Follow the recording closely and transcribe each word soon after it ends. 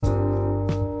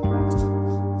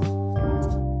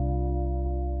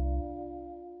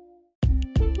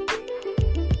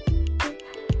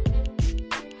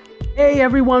Hey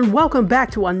everyone, welcome back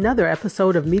to another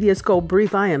episode of Mediascope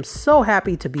Brief. I am so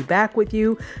happy to be back with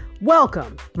you.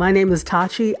 Welcome. My name is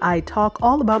Tachi. I talk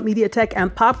all about media tech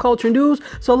and pop culture news,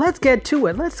 so let's get to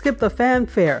it. Let's skip the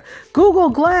fanfare. Google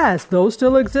Glass, those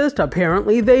still exist?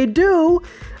 Apparently they do.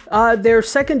 Their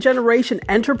second generation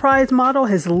enterprise model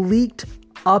has leaked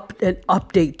up an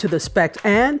update to the specs,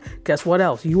 and guess what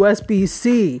else?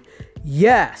 USB-C.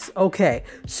 Yes. Okay.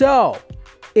 So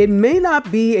it may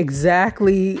not be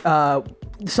exactly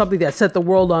something that set the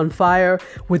world on fire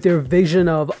with their vision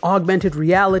of augmented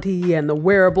reality and the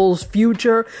wearables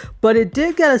future, but it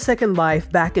did get a second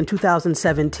life back in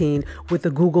 2017 with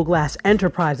the Google Glass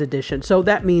Enterprise Edition. So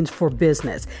that means for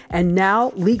business. And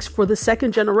now leaks for the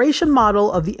second generation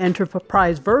model of the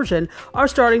enterprise version are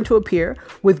starting to appear,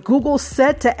 with Google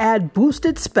set to add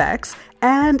boosted specs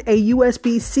and a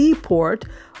USB-C port,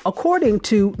 according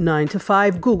to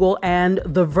 9to5 Google and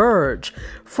The Verge.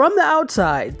 From the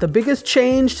outside, the biggest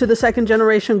change to the second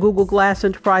generation Google Glass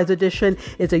Enterprise Edition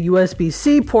is a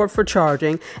USB-C port for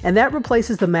charging, and that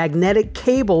replaces the magnetic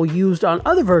cable used on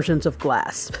other versions of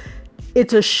Glass.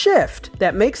 It's a shift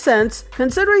that makes sense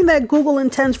considering that Google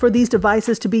intends for these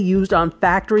devices to be used on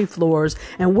factory floors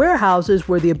and warehouses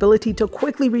where the ability to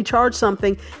quickly recharge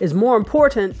something is more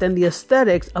important than the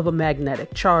aesthetics of a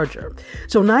magnetic charger.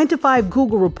 So 9to5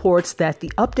 Google reports that the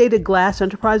updated Glass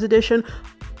Enterprise Edition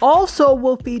also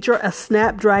will feature a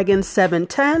Snapdragon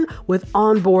 710 with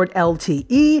onboard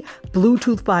LTE,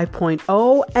 Bluetooth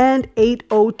 5.0, and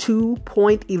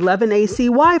 802.11 AC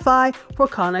Wi-Fi for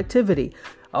connectivity.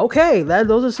 Okay,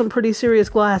 those are some pretty serious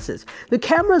glasses. The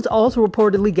camera is also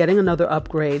reportedly getting another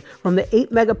upgrade from the 8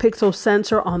 megapixel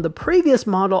sensor on the previous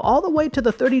model all the way to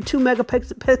the 32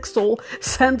 megapixel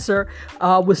sensor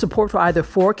with support for either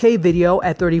 4K video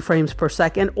at 30 frames per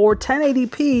second or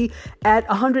 1080p at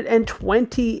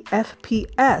 120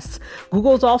 FPS.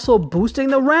 Google's also boosting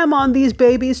the RAM on these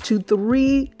babies to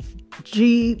 3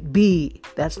 GB.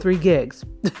 That's 3 gigs.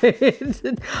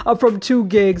 Up from 2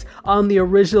 gigs on the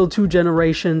original 2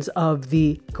 generations of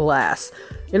the Glass.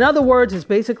 In other words, it's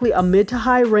basically a mid to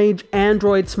high range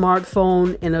Android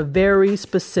smartphone in a very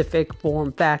specific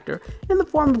form factor in the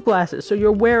form of glasses. So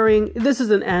this is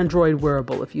an Android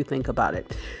wearable if you think about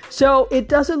it. So it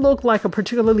doesn't look like a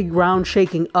particularly ground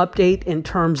shaking update in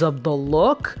terms of the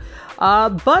look.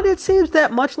 But it seems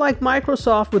that much like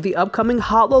Microsoft with the upcoming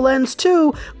HoloLens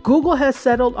 2, Google has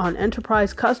settled on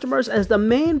enterprise customers as the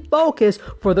main focus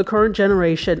for the current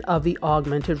generation of the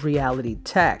augmented reality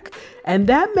tech. And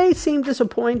that may seem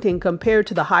disappointing compared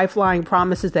to the high-flying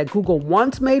promises that Google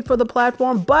once made for the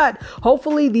platform, but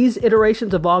hopefully these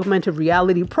iterations of augmented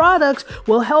reality products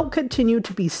will help continue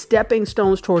to be stepping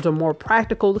stones towards a more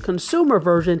practical consumer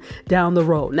version down the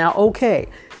road. Now, okay.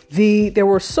 There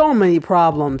were so many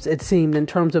problems, it seemed, in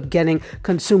terms of getting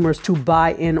consumers to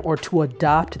buy in or to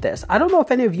adopt this. I don't know if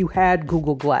any of you had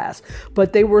Google Glass,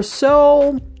 but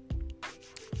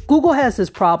Google has this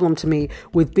problem to me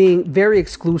with being very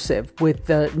exclusive with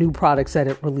the new products that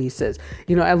it releases,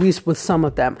 at least with some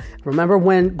of them. Remember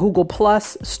when Google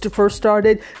Plus first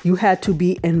started, you had to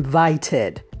be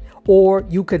invited, or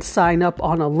you could sign up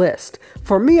on a list.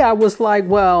 For me, I was like,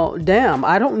 well, damn,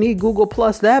 I don't need Google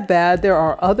Plus that bad. There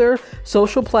are other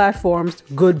social platforms.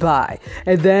 Goodbye.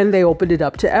 And then they opened it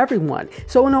up to everyone.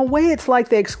 So in a way, it's like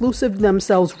they exclusive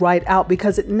themselves right out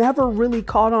because it never really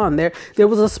caught on. There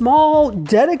was a small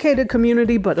dedicated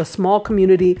community, but a small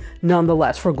community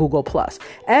nonetheless for Google Plus.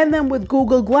 And then with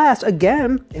Google Glass,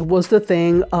 again, it was the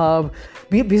thing of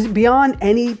beyond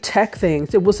any tech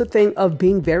things, it was a thing of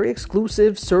being very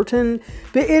exclusive, certain.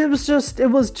 It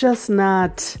was just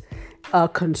not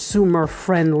consumer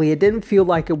friendly. It didn't feel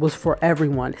like it was for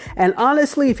everyone. And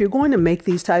honestly, if you're going to make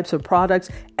these types of products,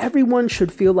 everyone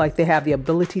should feel like they have the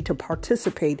ability to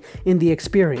participate in the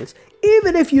experience.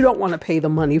 Even if you don't want to pay the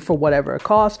money for whatever it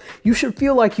costs, you should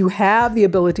feel like you have the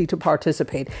ability to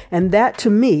participate. And that, to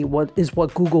me, is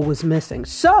what Google was missing.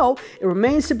 So it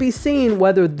remains to be seen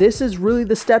whether this is really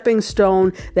the stepping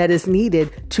stone that is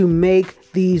needed to make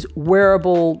these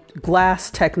wearable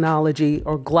glass technology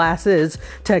or glasses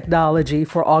technology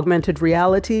for augmented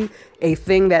reality a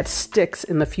thing that sticks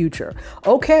in the future.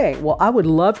 Okay, well, I would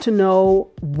love to know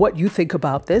what you think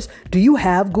about this. Do you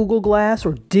have Google Glass,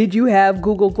 or did you have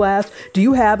Google Glass? Do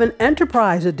you have an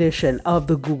enterprise edition of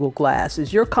the Google Glass?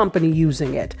 Is your company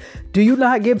using it? Do you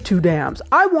not give two damns?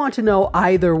 I want to know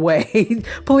either way.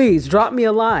 Please drop me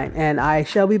a line and I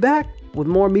shall be back with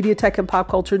more media tech and pop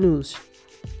culture news.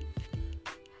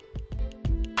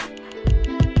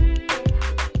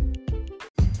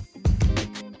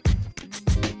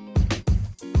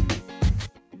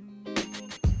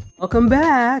 Welcome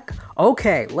back.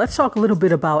 Okay, let's talk a little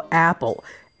bit about Apple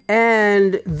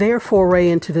and their foray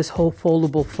into this whole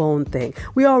foldable phone thing.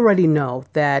 We already know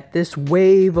that this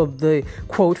wave of the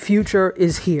quote future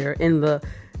is here in the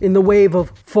wave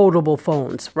of foldable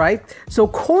phones, right? So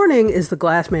Corning is the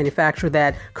glass manufacturer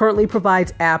that currently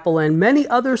provides Apple and many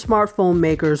other smartphone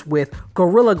makers with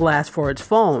Gorilla Glass for its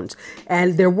phones.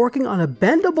 And they're working on a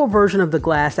bendable version of the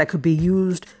glass that could be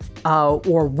used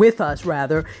or with us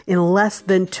rather, in less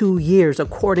than 2 years,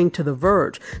 according to The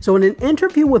Verge. So in an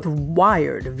interview with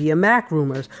Wired via Mac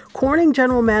Rumors, Corning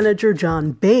General Manager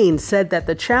John Baines said that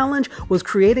the challenge was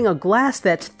creating a glass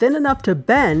that's thin enough to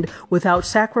bend without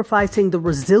sacrificing the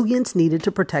resilience needed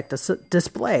to protect the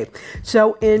display.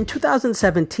 So in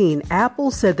 2017, Apple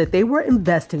said that they were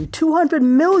investing $200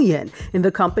 million in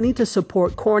the company to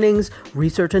support Corning's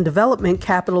research and development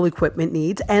capital equipment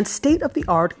needs and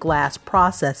state-of-the-art glass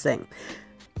processing.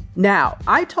 Now,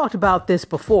 I talked about this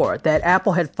before, that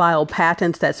Apple had filed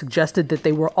patents that suggested that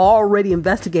they were already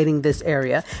investigating this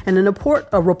area, and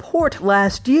a report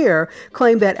last year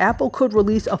claimed that Apple could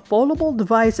release a foldable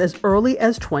device as early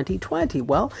as 2020.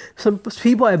 Well, some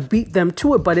people have beat them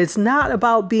to it, but it's not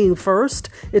about being first,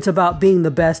 it's about being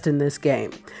the best in this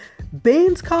game.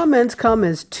 Baines' comments come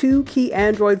as two key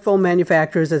Android phone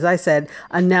manufacturers, as I said,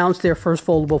 announced their first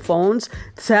foldable phones.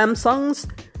 Samsung's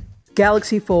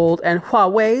Galaxy Fold and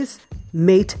Huawei's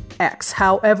Mate X,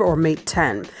 or Mate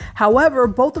 10. However,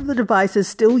 both of the devices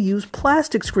still use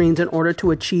plastic screens in order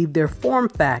to achieve their form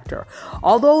factor.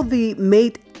 Although the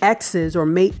Mate X's or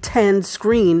Mate 10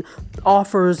 screen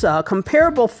offers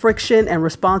comparable friction and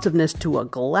responsiveness to a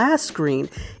glass screen,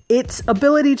 its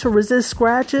ability to resist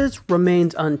scratches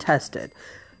remains untested.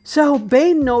 So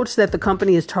Bain notes that the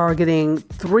company is targeting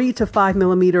 3 to 5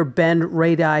 millimeter bend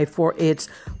radii for its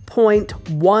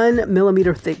 0.1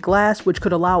 millimeter thick glass, which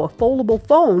could allow a foldable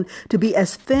phone to be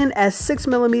as thin as 6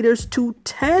 millimeters to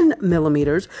 10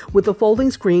 millimeters with the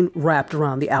folding screen wrapped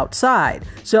around the outside.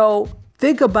 So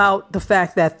think about the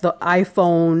fact that the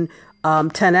iPhone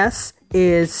XS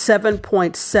is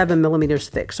 7.7 millimeters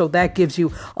thick. So that gives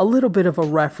you a little bit of a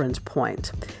reference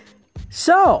point.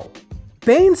 So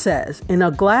Bain says, in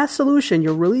a glass solution,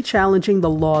 you're really challenging the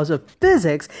laws of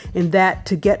physics in that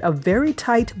to get a very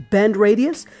tight bend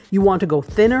radius, you want to go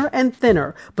thinner and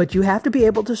thinner, but you have to be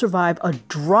able to survive a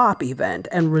drop event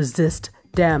and resist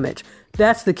damage.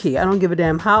 That's the key. I don't give a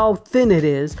damn how thin it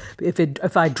is.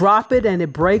 If I drop it and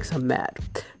it breaks, I'm mad.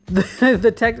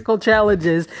 The technical challenge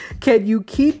is, can you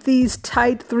keep these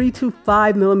tight 3 to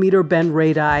 5 millimeter bend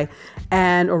radii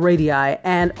and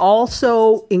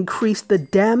also increase the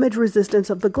damage resistance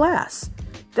of the glass?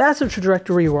 That's the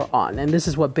trajectory we're on, and this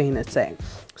is what Bain is saying.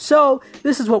 So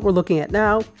this is what we're looking at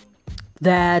now,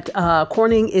 that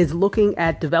Corning is looking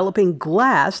at developing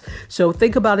glass. So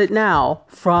think about it now,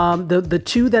 from the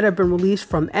two that have been released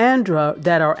from Android,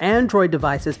 that are Android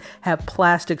devices, have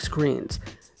plastic screens.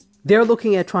 They're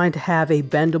looking at trying to have a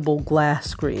bendable glass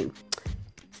screen.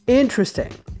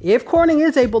 Interesting. If Corning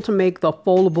is able to make the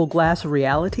foldable glass a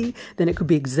reality, then it could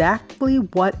be exactly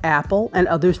what Apple and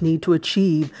others need to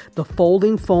achieve the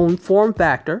folding phone form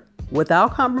factor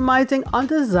without compromising on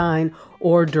design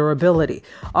or durability.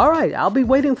 All right, I'll be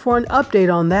waiting for an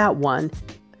update on that one.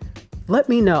 Let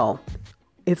me know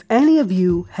if any of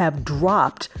you have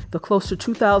dropped the close to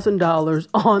 $2,000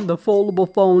 on the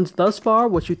foldable phones thus far,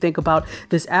 what you think about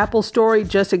this Apple story.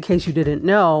 Just in case you didn't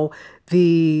know,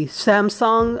 the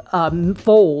Samsung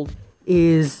Fold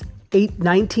is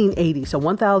 $1,980, so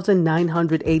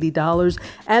 $1,980,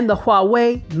 and the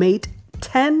Huawei Mate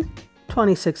 10,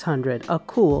 $2,600, a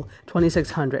cool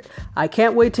 $2,600. I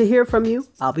can't wait to hear from you.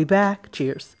 I'll be back.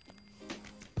 Cheers.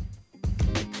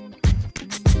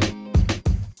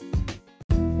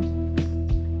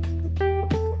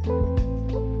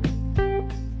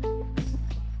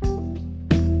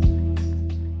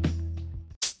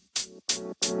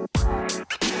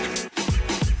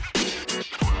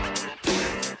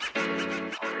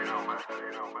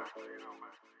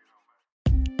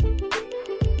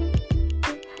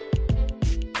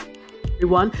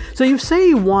 Everyone. So you say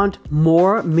you want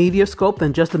more Mediascope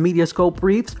than just the Mediascope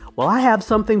briefs? Well, I have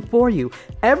something for you.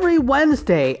 Every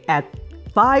Wednesday at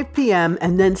 5 p.m.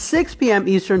 and then 6 p.m.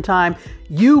 Eastern Time,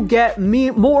 you get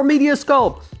more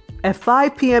Mediascope. At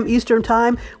 5 p.m. Eastern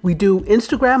Time, we do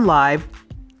Instagram Live.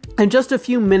 In just a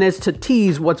few minutes to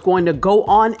tease what's going to go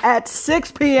on at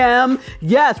 6 p.m.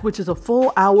 Yes, which is a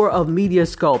full hour of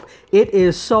Mediascope. It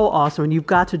is so awesome, and you've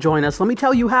got to join us. Let me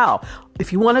tell you how.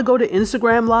 If you want to go to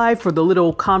Instagram Live for the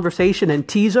little conversation and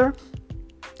teaser,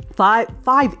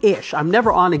 5-ish. I'm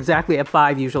never on exactly at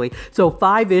 5 usually. So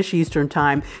 5-ish Eastern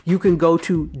time, you can go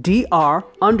to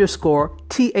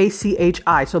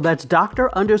Dr_TACHI. So that's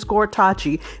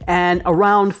Dr_Tachi. And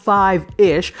around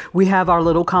 5-ish, we have our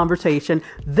little conversation.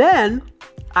 Then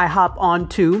I hop on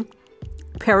to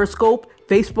Periscope,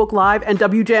 Facebook Live, and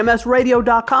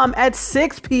WJMSradio.com at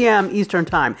 6 p.m. Eastern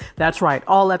Time. That's right,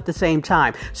 all at the same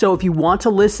time. So if you want to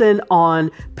listen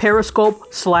on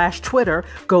Periscope/Twitter,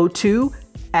 go to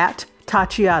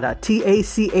 @Tachiada,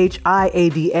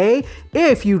 TACHIADA.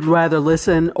 If you'd rather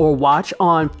listen or watch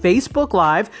on Facebook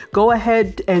Live, go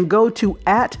ahead and go to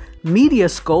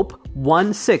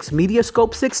 @Mediascope16,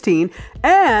 Mediascope 16.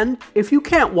 And if you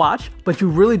can't watch, but you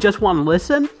really just want to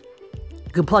listen,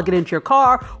 you can plug it into your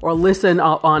car or listen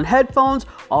on headphones.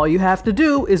 All you have to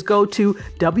do is go to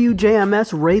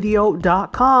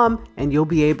WJMSradio.com and you'll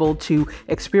be able to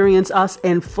experience us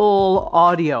in full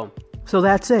audio. So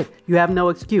that's it. You have no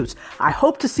excuse. I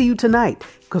hope to see you tonight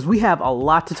because we have a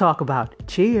lot to talk about.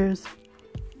 Cheers.